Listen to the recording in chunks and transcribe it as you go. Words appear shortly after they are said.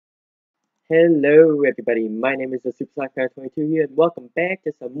Hello everybody, my name is the Super Slacker 22 here, and welcome back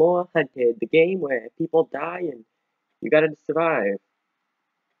to some more Hunted, the game where people die and you gotta survive.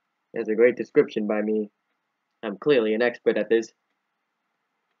 There's a great description by me. I'm clearly an expert at this.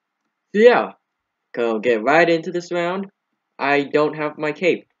 So yeah, go get right into this round. I don't have my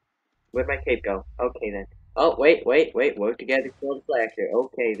cape. Where'd my cape go? Okay then. Oh, wait, work together to kill the slasher.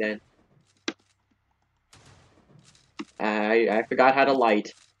 Okay then. I forgot how to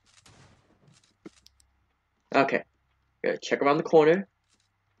light. Okay, gotta check around the corner.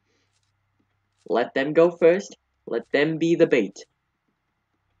 Let them go first. Let them be the bait.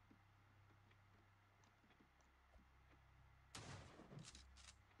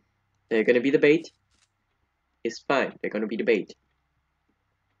 They're gonna be the bait. It's fine. They're gonna be the bait.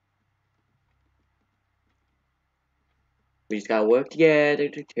 We just gotta work together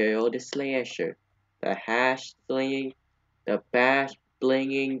to kill the slasher. The hash slinging, the bash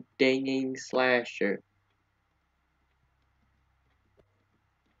blinging dinging slasher.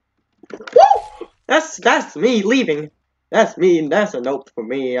 Woo! That's me leaving. That's me. That's a nope for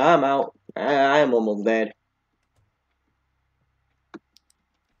me. I'm out. I'm almost dead.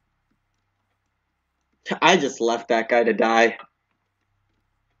 I just left that guy to die.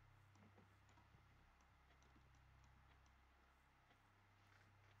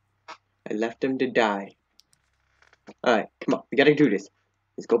 I left him to die. Alright, come on. We gotta do this.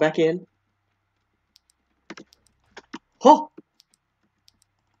 Let's go back in. Oh!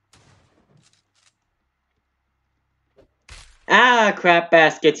 Ah, crap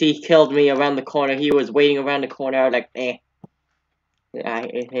baskets. He killed me around the corner. He was waiting around the corner. I was like, eh.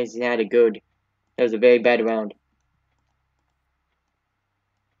 It's not a good. That was a very bad round.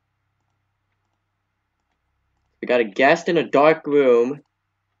 We got a guest in a dark room.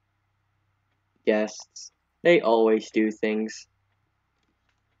 Guests. They always do things.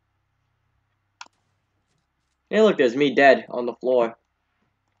 Hey look, there's me dead on the floor.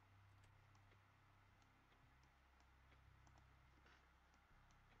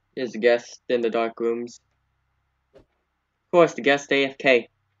 There's a guest in the dark rooms. Of course, the guest AFK.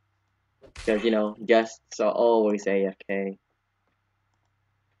 Because, you know, guests are always AFK.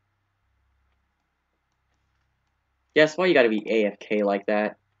 Guess why you gotta be AFK like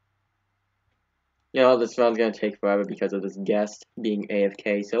that? You know, this round's gonna take forever because of this guest being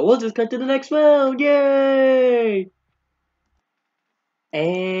AFK, so we'll just cut to the next round! Yay!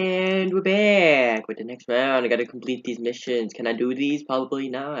 And we're back with the next round. I gotta complete these missions. Can I do these? Probably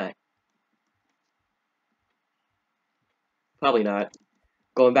not. Probably not.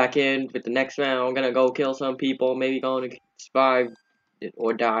 Going back in with the next round. I'm gonna go kill some people. Maybe going to survive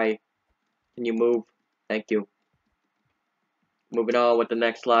or die. Can you move? Thank you. Moving on with the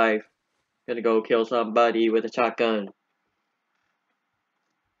next life. Gonna go kill somebody with a shotgun.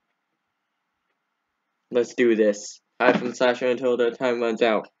 Let's do this. Hide from the slasher until the time runs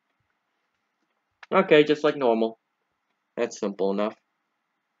out. Okay, just like normal. That's simple enough.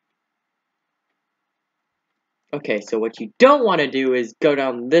 Okay, so what you don't want to do is go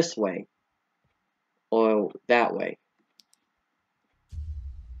down this way. Or that way.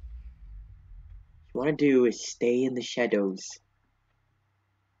 What you want to do is stay in the shadows.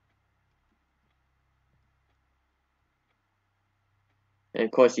 And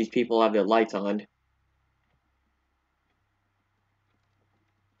of course these people have their lights on.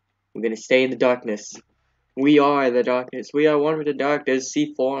 We're gonna stay in the darkness. We are the darkness. We are one with the dark. There's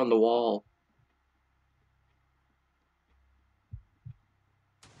C4 on the wall.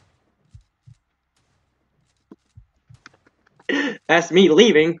 That's me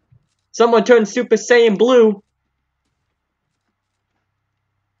leaving. Someone turned Super Saiyan blue.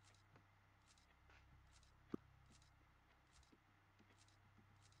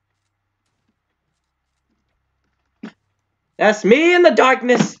 That's me in the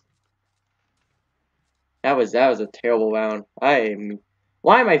darkness. That was a terrible round.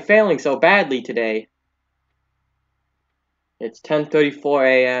 Why am I failing so badly today? It's 10:34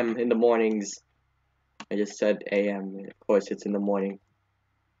 a.m. in the mornings. I just said a.m. Of course, it's in the morning.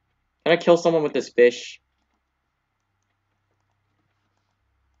 Can I kill someone with this fish?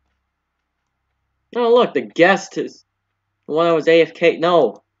 Oh, look, the guest is the one that was AFK.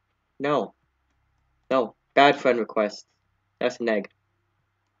 No. No. No. Bad friend request. That's neg.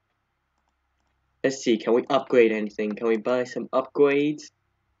 Let's see, can we upgrade anything? Can we buy some upgrades?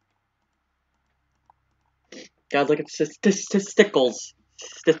 Gotta look at statistics.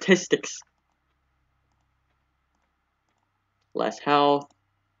 Less health.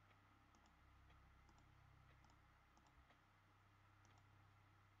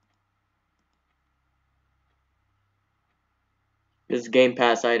 This Game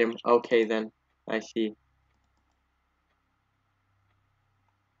Pass item. Okay then. I see.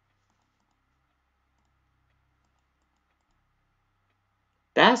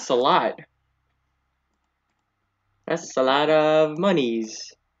 That's a lot. That's a lot of monies.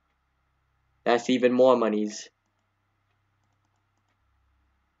 That's even more monies.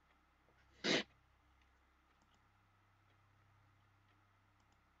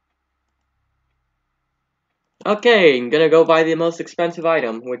 Okay, I'm gonna go buy the most expensive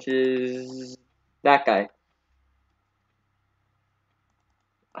item, which is that guy.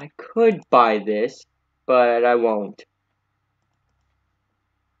 I could buy this, but I won't.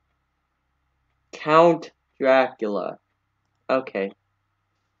 Count Dracula. Okay.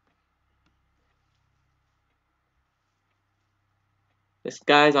 This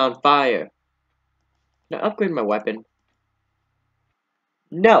guy's on fire. Can I upgrade my weapon?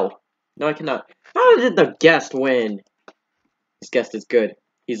 No. No, I cannot. How did the guest win? This guest is good.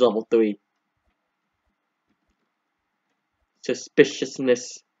 He's level 3.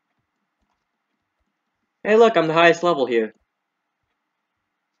 Suspiciousness. Hey look, I'm the highest level here.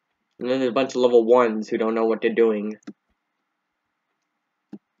 And then there's a bunch of level 1s who don't know what they're doing.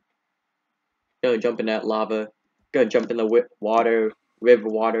 Gonna jump in that lava. Gonna jump in the water. River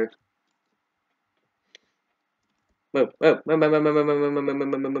water. Move, move, move, move, move, move, move, move,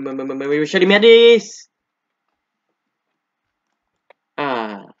 move, move, move, move, machete madness!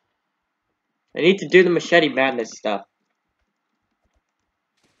 Ah. I need to do the machete madness stuff.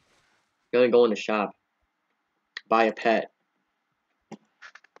 Gonna go in the shop. Buy a pet.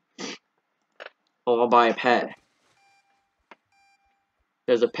 Oh, I'll buy a pet.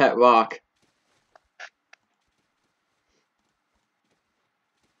 There's a pet rock.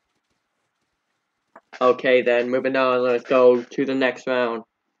 Okay then, moving on, let's go to the next round.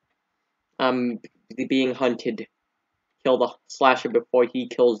 I'm being hunted. Kill the slasher before he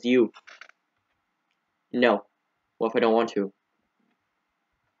kills you. No. What if I don't want to?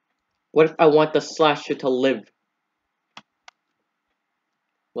 What if I want the slasher to live?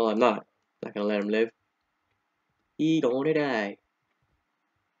 Well, I'm not. Not gonna let him live. He gonna die.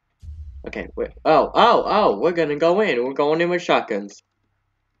 Okay, wait. Oh, we're gonna go in. We're going in with shotguns.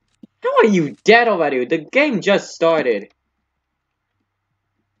 How are you dead already? The game just started.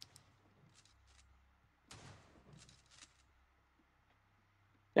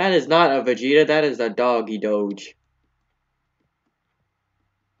 That is not a Vegeta, that is a doggy doge.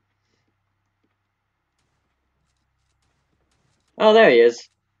 Oh, there he is.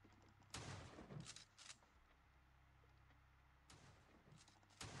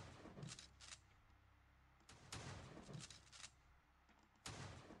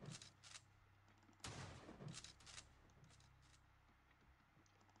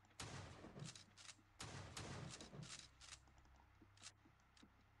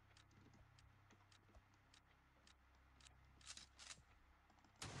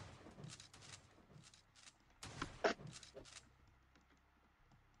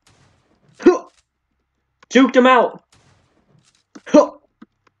 Juked him out.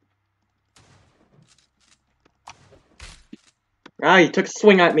 Ah, he took a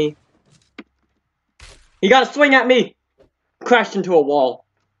swing at me. He got a swing at me. Crashed into a wall.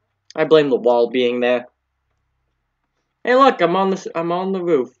 I blame the wall being there. Hey, look, I'm on the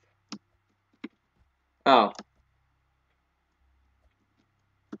roof. Oh.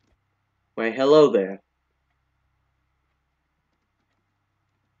 Wait, hello there.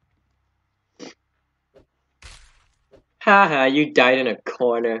 Haha, you died in a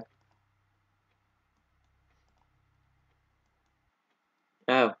corner.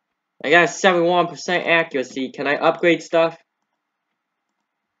 Oh. I got 71% accuracy. Can I upgrade stuff?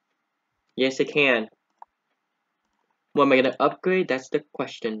 Yes, I can. What am I gonna upgrade? That's the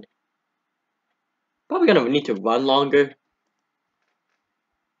question. Probably gonna need to run longer.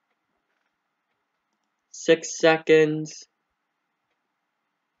 6 seconds.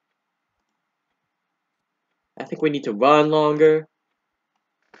 I think we need to run longer.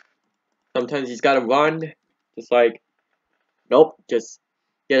 Sometimes he's gotta run. Just like, nope, just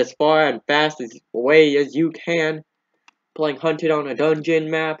get as far and fast as away as you can. Playing Hunted on a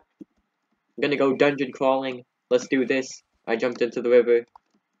dungeon map. I'm gonna go dungeon crawling. Let's do this. I jumped into the river.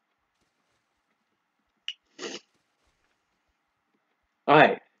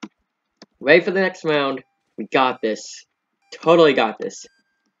 Alright. Ready for the next round. We got this. Totally got this.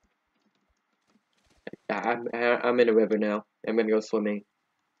 I'm in a river now. I'm gonna go swimming.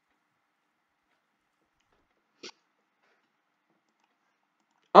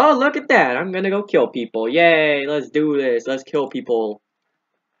 Oh, look at that! I'm gonna go kill people. Yay! Let's do this. Let's kill people.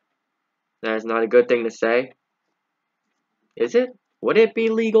 That is not a good thing to say. Is it? Would it be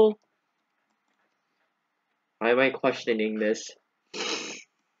legal? Why am I questioning this?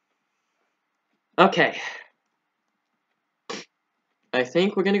 Okay. I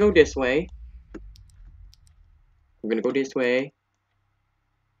think we're gonna go this way. We're gonna go this way.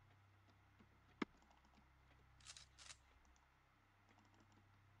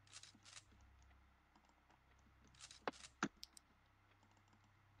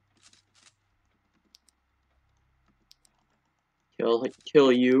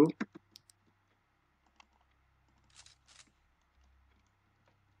 Kill you.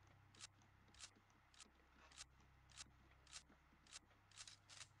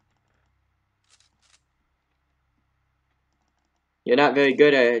 You're not very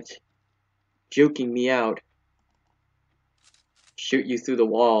good at juking me out. Shoot you through the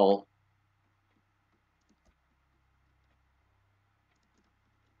wall.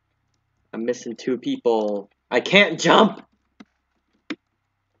 I'm missing 2 people. I can't jump!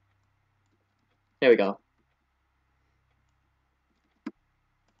 There we go.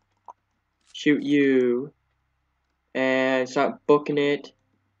 Shoot you. And start booking it.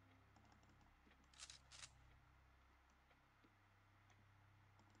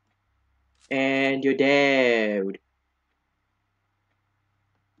 And you're dead.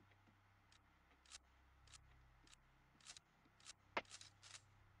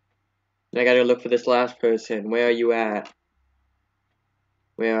 I gotta look for this last person. Where are you at?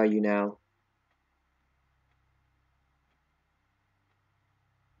 Where are you now?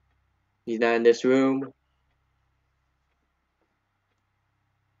 He's not in this room.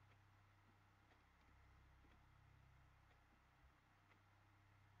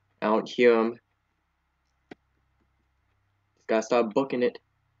 I don't hear him. Just gotta start booking it.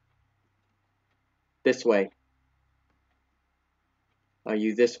 This way. Are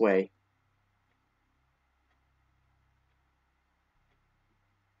you this way?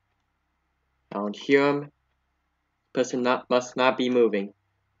 I don't hear him. Person must not be moving.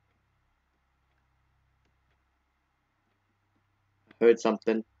 Heard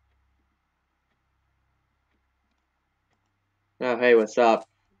something. Oh, hey, what's up?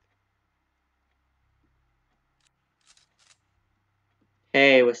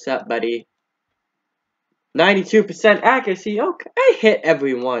 Hey, what's up, buddy? 92% accuracy. Okay, I hit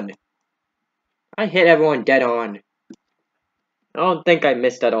everyone. I hit everyone dead on. I don't think I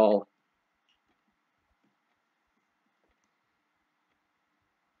missed at all.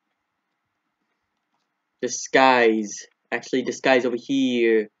 Disguise. Actually, disguise over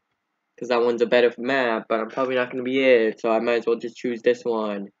here. Because that one's a better map, but I'm probably not going to be it. So I might as well just choose this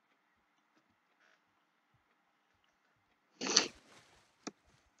one.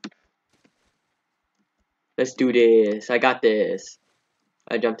 Let's do this. I got this.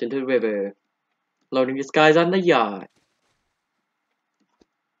 I jumped into the river. Loading disguise on the yacht.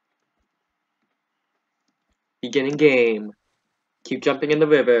 Beginning game. Keep jumping in the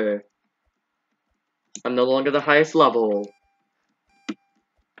river. I'm no longer the highest level.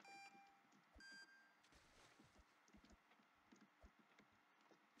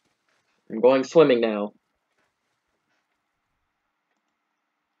 I'm going swimming now.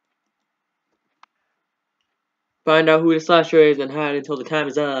 Find out who the slasher is and hide until the time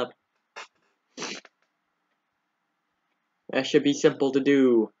is up. That should be simple to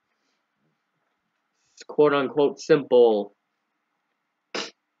do. It's quote unquote simple.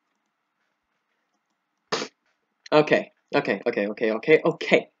 Okay.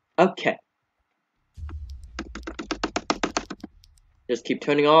 Just keep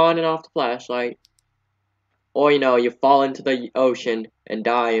turning on and off the flashlight. Or, you know, you fall into the ocean and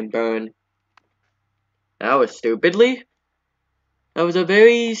die and burn. That was stupidly. That was a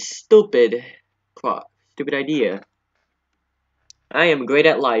very stupid idea. I am great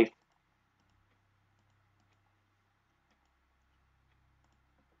at life.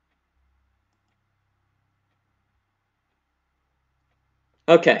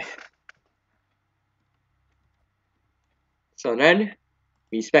 Okay. So then,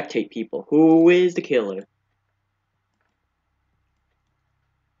 we spectate people. Who is the killer?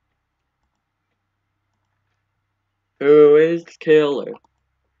 Who is the killer?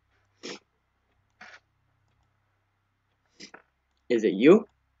 Is it you?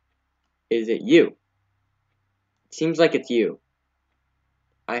 Is it you? It seems like it's you.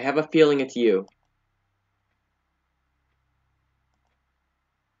 I have a feeling it's you.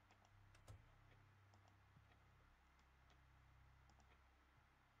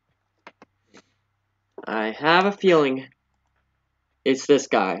 I have a feeling it's this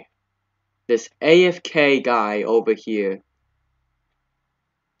guy. This AFK guy over here.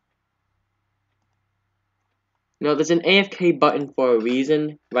 You know, there's an AFK button for a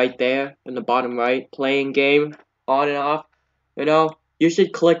reason right there in the bottom right. Playing game, on and off. You know, you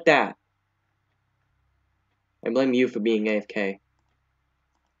should click that. I blame you for being AFK.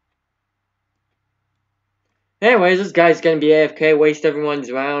 Anyways, this guy's gonna be AFK, waste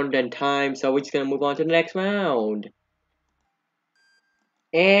everyone's round and time, so we're just gonna move on to the next round.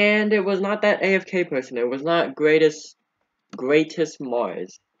 And it was not that AFK person, it was not greatest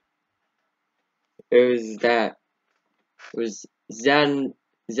Mars. It was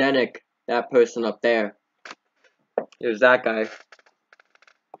Zenik, that person up there. It was that guy.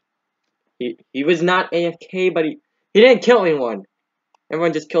 He was not AFK, but he didn't kill anyone.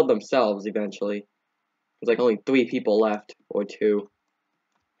 Everyone just killed themselves eventually. There's like only 3 people left, or 2.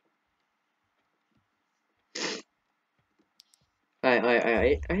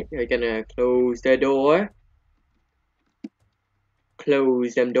 Alright, we're gonna close the door.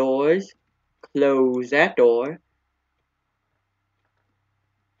 Close them doors. Close that door.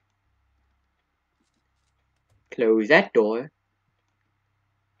 Close that door.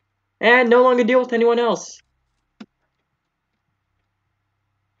 And no longer deal with anyone else.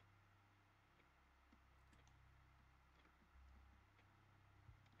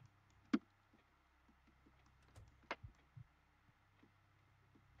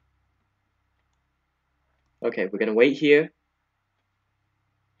 Okay, we're gonna wait here.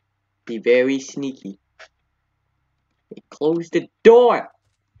 Be very sneaky. Close the door!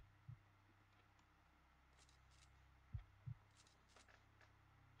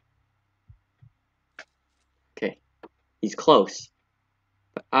 Okay, he's close.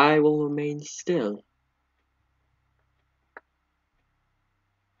 But I will remain still.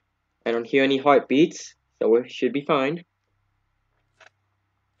 I don't hear any heartbeats, so we should be fine.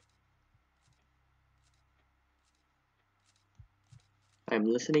 I'm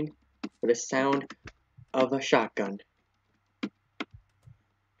listening for the sound of a shotgun.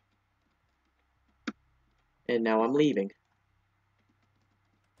 And now I'm leaving.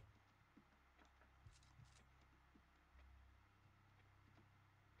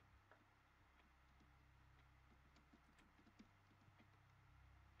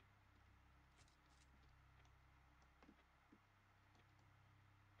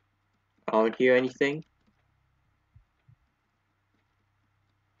 I don't hear anything.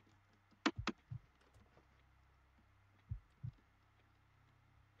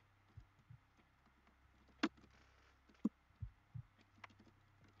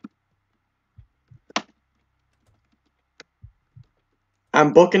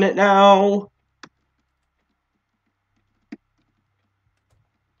 I'm booking it now!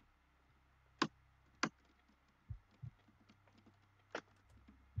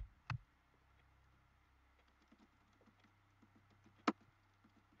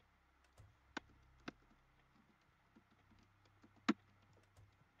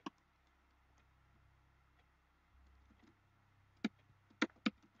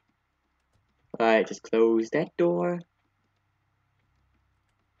 Alright, just close that door.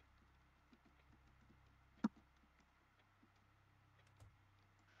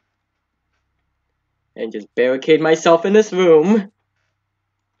 And just barricade myself in this room.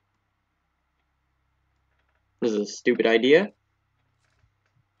 This is a stupid idea.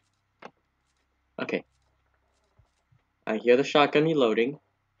 Okay. I hear the shotgun reloading.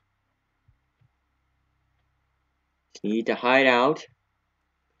 Just need to hide out.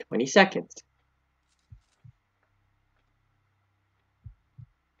 20 seconds.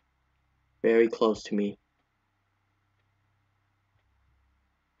 Very close to me.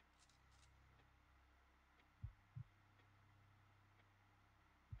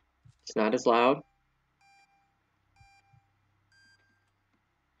 It's not as loud.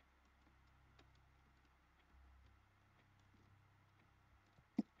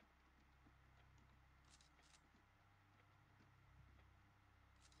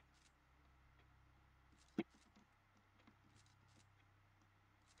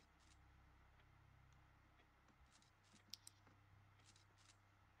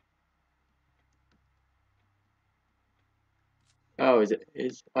 Oh,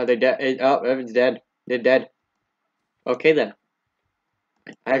 are they dead? Oh, everyone's dead. They're dead. Okay then.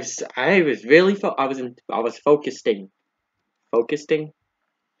 I was really I was focusing. Focusing?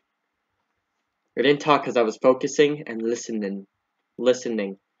 I didn't talk because I was focusing and listening.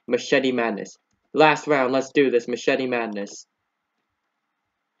 Listening. Machete madness. Last round, let's do this. Machete madness.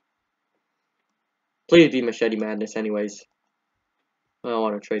 Please be machete madness anyways. I don't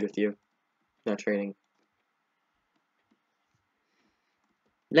want to trade with you. Not trading.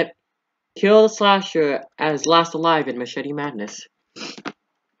 Let kill the slasher as last alive in machete madness.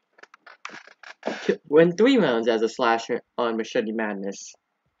 Kill Win 3 rounds as a slasher on Machete Madness.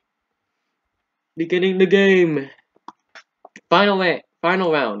 Beginning the game. Final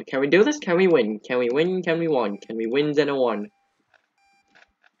round. Can we do this? Can we win? Can we win? Can we win? Can we win and a 1?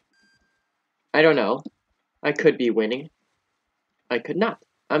 I don't know. I could be winning. I could not.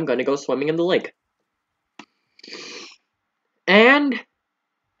 I'm gonna go swimming in the lake. And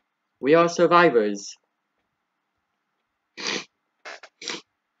we are survivors.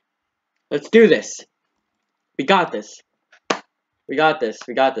 Let's do this. We got this. We got this.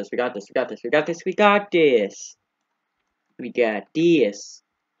 We got this. We got this. We got this. We got this. We got this. We got this.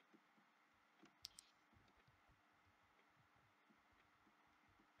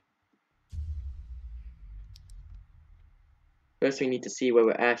 First, we need to see where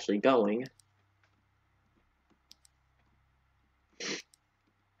we're actually going.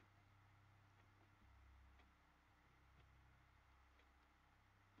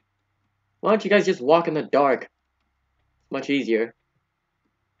 Why don't you guys just walk in the dark? It's much easier.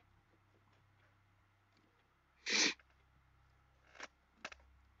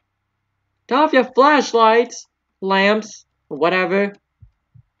 Turn off your flashlights, lamps, whatever.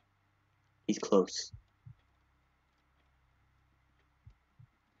 He's close.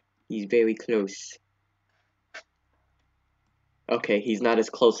 He's very close. Okay, he's not as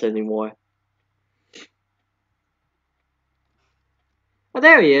close anymore. Oh,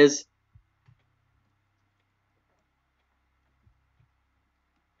 there he is.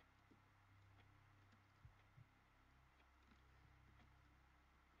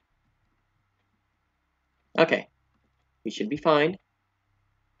 Okay, we should be fine.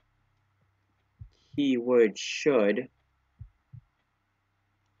 Keyword should.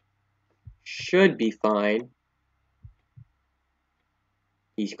 Should be fine.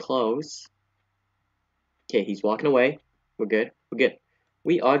 He's close. Okay, he's walking away. We're good. We're good.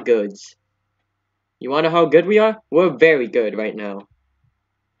 We are goods. You wanna know how good we are? We're very good right now.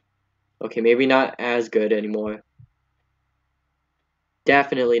 Okay, maybe not as good anymore.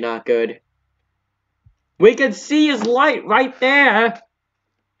 Definitely not good. We can see his light right there!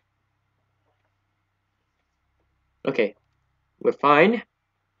 Okay, we're fine.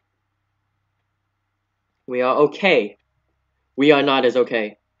 We are okay. We are not as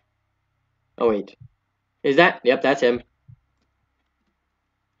okay. Oh wait. Is that? Yep, that's him.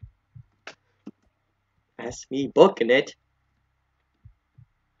 That's me booking it.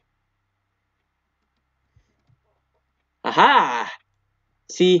 Aha!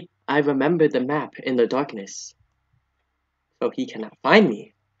 See, I remember the map in the darkness. So he cannot find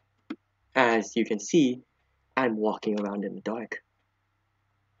me. As you can see, I'm walking around in the dark.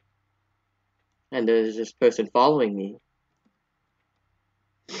 And there's this person following me.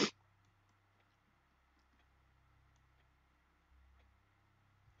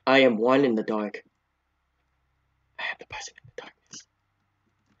 I am one in the dark. I am the person in the darkness.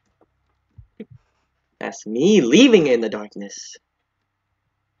 That's me leaving in the darkness.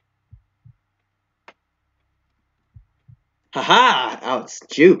 Haha!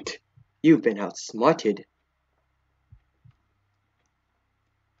 Out-juked. You've been outsmarted.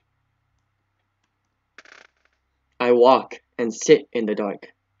 I walk and sit in the dark.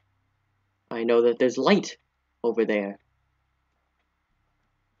 I know that there's light over there.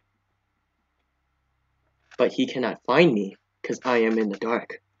 But he cannot find me, because I am in the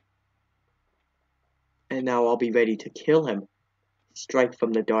dark. And now I'll be ready to kill him. Strike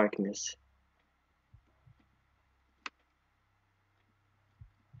from the darkness.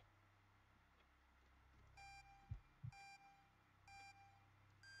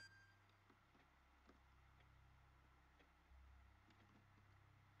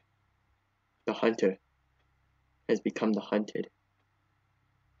 The hunter has become the hunted.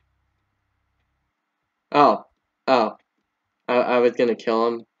 Oh. I was gonna kill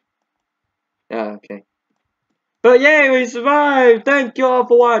him. Oh, okay. But yay, we survived! Thank you all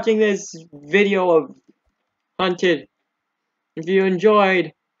for watching this video of Hunted. If you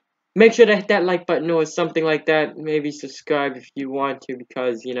enjoyed, make sure to hit that like button or something like that. Maybe subscribe if you want to,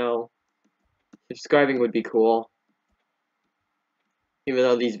 because, you know, subscribing would be cool. Even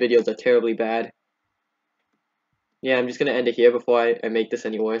though these videos are terribly bad. Yeah, I'm just gonna end it here before I make this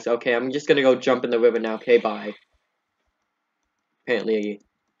any worse. Okay, I'm just gonna go jump in the river now. Okay, bye. Apparently,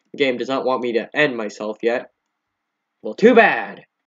 the game does not want me to end myself yet. Well, too bad.